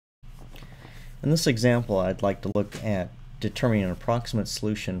In this example, I'd like to look at determining an approximate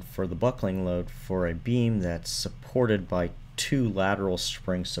solution for the buckling load for a beam that's supported by two lateral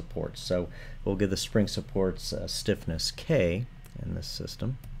spring supports. So we'll give the spring supports stiffness K in this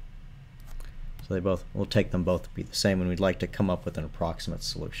system. So we'll take them both to be the same, and we'd like to come up with an approximate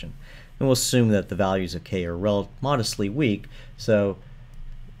solution. And we'll assume that the values of K are modestly weak, so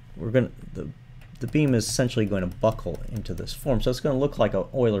the beam is essentially going to buckle into this form. So it's going to look like an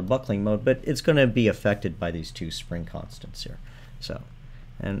Euler buckling mode, but it's going to be affected by these two spring constants here.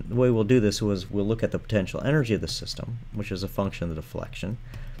 And the way we'll do this is we'll look at the potential energy of the system, which is a function of the deflection.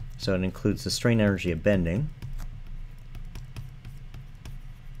 So it includes the strain energy of bending,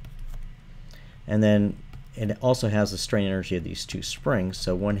 and then it also has the strain energy of these two springs,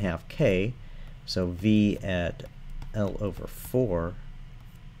 so 1/2 K, so V at L over 4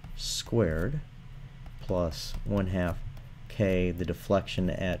 squared, plus 1/2 K, the deflection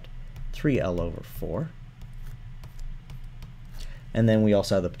at 3L over 4. And then we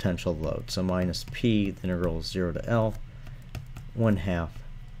also have the potential load, so minus P, the integral of 0 to L, 1/2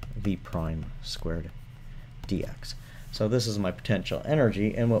 V prime squared dx. So this is my potential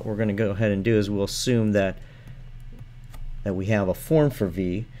energy, and what we're going to go ahead and do is we'll assume that we have a form for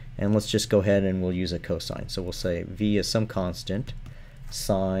V, and let's just go ahead and we'll use a cosine. So we'll say V is some constant,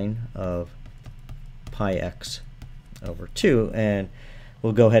 sine of pi x over 2, and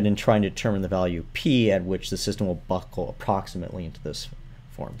we'll go ahead and try and determine the value P at which the system will buckle approximately into this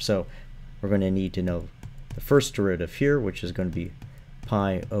form. So we're going to need to know the first derivative here, which is going to be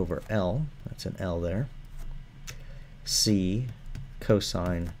pi over L, that's an L there, C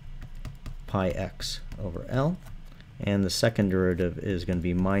cosine pi x over L, and the second derivative is going to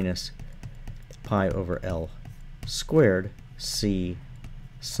be minus pi over L squared C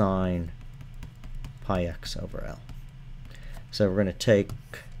sine pi x over L. So we're going to take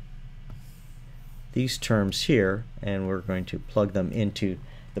these terms here and we're going to plug them into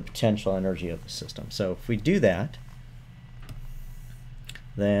the potential energy of the system. So if we do that,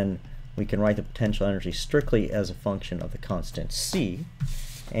 then we can write the potential energy strictly as a function of the constant C,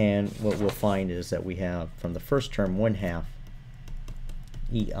 and what we'll find is that we have from the first term 1/2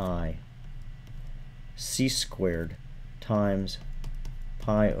 EI C squared times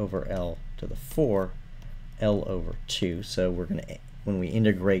pi over L to the 4 L over 2. So we're going to, when we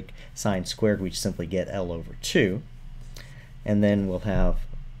integrate sine squared, we simply get L over 2. And then we'll have,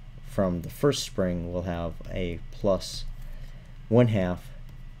 from the first spring, we'll have a plus 1/2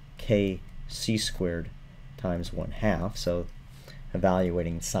 K C squared times 1/2. So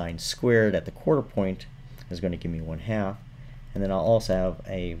evaluating sine squared at the quarter point is going to give me 1/2. And then I'll also have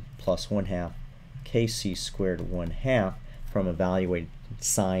a plus 1/2 K C squared 1/2 from evaluating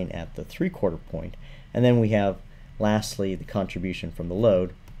sine at the 3/4 point. And then we have, lastly, the contribution from the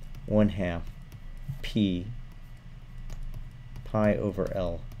load, 1/2 P pi over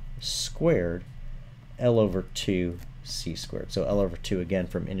L squared L over 2 C squared. So L over 2 again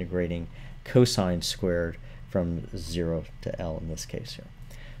from integrating cosine squared from 0 to L in this case here.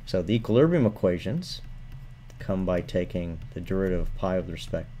 So the equilibrium equations come by taking the derivative of pi with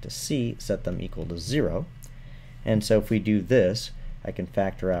respect to C, set them equal to 0. And so if we do this, I can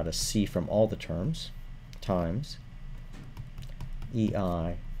factor out a C from all the terms times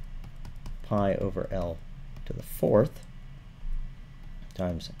EI pi over L to the 4th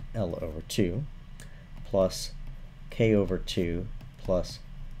times L over 2 plus K over 2 plus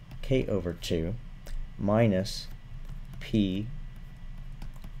K over 2 minus P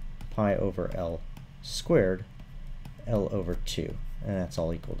pi over L squared L over 2, and that's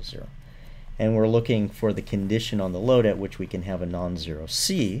all equal to 0. And we're looking for the condition on the load at which we can have a non-zero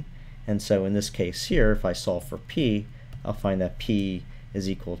C, and so in this case here, if I solve for P, I'll find that P is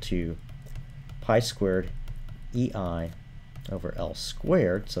equal to pi squared EI over L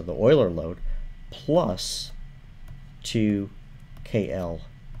squared, so the Euler load, plus 2KL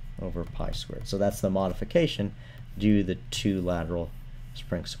over pi squared. So that's the modification due to the two lateral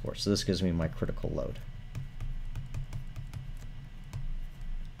spring supports. So this gives me my critical load.